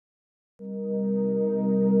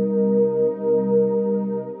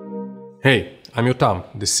Hey, I'm Yotam,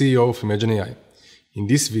 the CEO of Imagen AI. In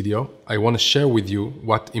this video, I want to share with you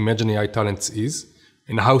what Imagen AI Talents is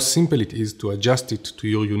and how simple it is to adjust it to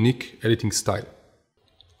your unique editing style.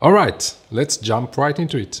 Alright, let's jump right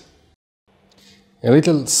into it. A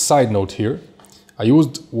little side note here, I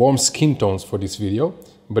used warm skin tones for this video,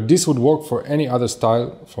 but this would work for any other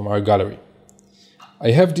style from our gallery.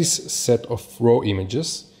 I have this set of raw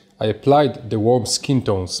images. I applied the warm skin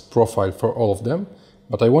tones profile for all of them,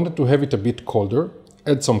 but I wanted to have it a bit colder,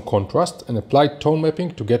 add some contrast and apply tone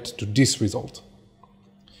mapping to get to this result.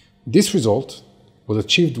 This result was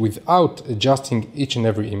achieved without adjusting each and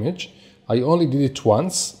every image. I only did it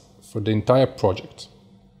once for the entire project.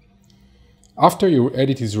 After your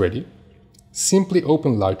edit is ready, simply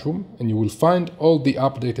open Lightroom and you will find all the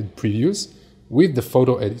updated previews with the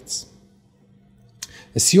photo edits.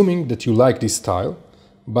 Assuming that you like this style,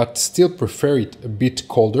 but still prefer it a bit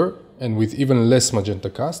colder and with even less magenta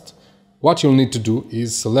cast, what you'll need to do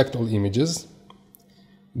is select all images,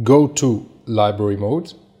 go to Library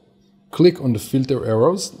mode, click on the filter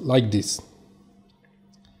arrows like this.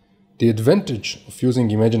 The advantage of using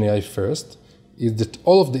Imagen AI first is that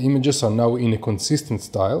all of the images are now in a consistent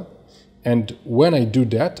style, and when I do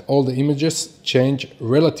that, all the images change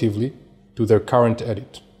relatively to their current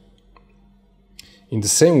edit. In the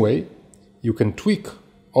same way, you can tweak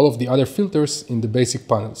all of the other filters in the basic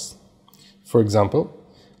panels. For example,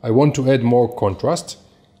 I want to add more contrast.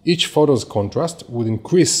 Each photo's contrast would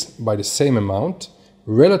increase by the same amount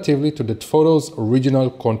relatively to that photo's original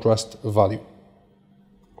contrast value.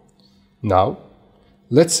 Now,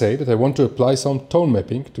 let's say that I want to apply some tone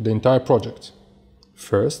mapping to the entire project.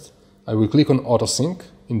 First, I will click on Auto Sync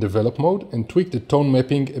in Develop mode and tweak the tone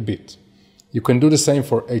mapping a bit. You can do the same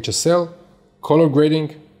for HSL, color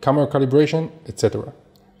grading, camera calibration, etc.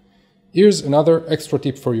 Here's another extra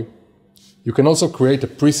tip for you. You can also create a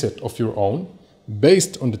preset of your own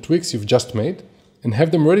based on the tweaks you've just made and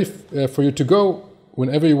have them ready for you to go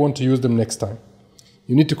whenever you want to use them next time.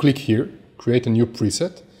 You need to click here, create a new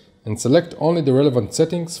preset, and select only the relevant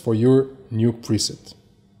settings for your new preset.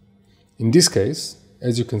 In this case,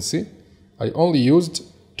 as you can see, I only used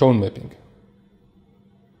tone mapping.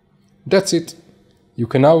 That's it. You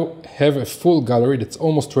can now have a full gallery that's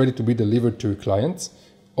almost ready to be delivered to your clients,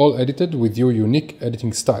 all edited with your unique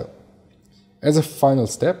editing style. As a final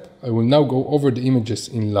step, I will now go over the images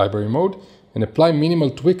in library mode and apply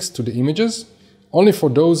minimal tweaks to the images, only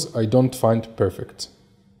for those I don't find perfect.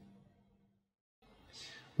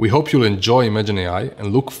 We hope you'll enjoy Imagen AI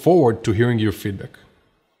and look forward to hearing your feedback.